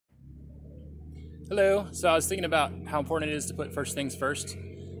Hello. So I was thinking about how important it is to put first things first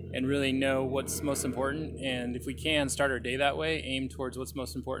and really know what's most important. And if we can start our day that way, aim towards what's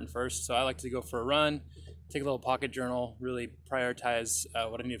most important first. So I like to go for a run, take a little pocket journal, really prioritize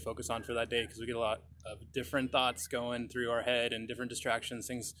what I need to focus on for that day, because we get a lot of different thoughts going through our head and different distractions,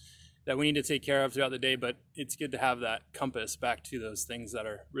 things that we need to take care of throughout the day. But it's good to have that compass back to those things that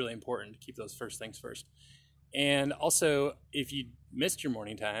are really important, to keep those first things first. And also, if you missed your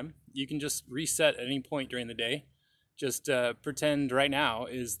morning time, you can just reset at any point during the day. Just pretend right now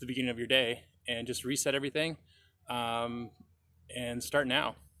is the beginning of your day and just reset everything and start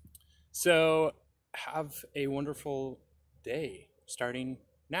now. So have a wonderful day starting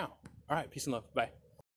now. All right, peace and love. Bye.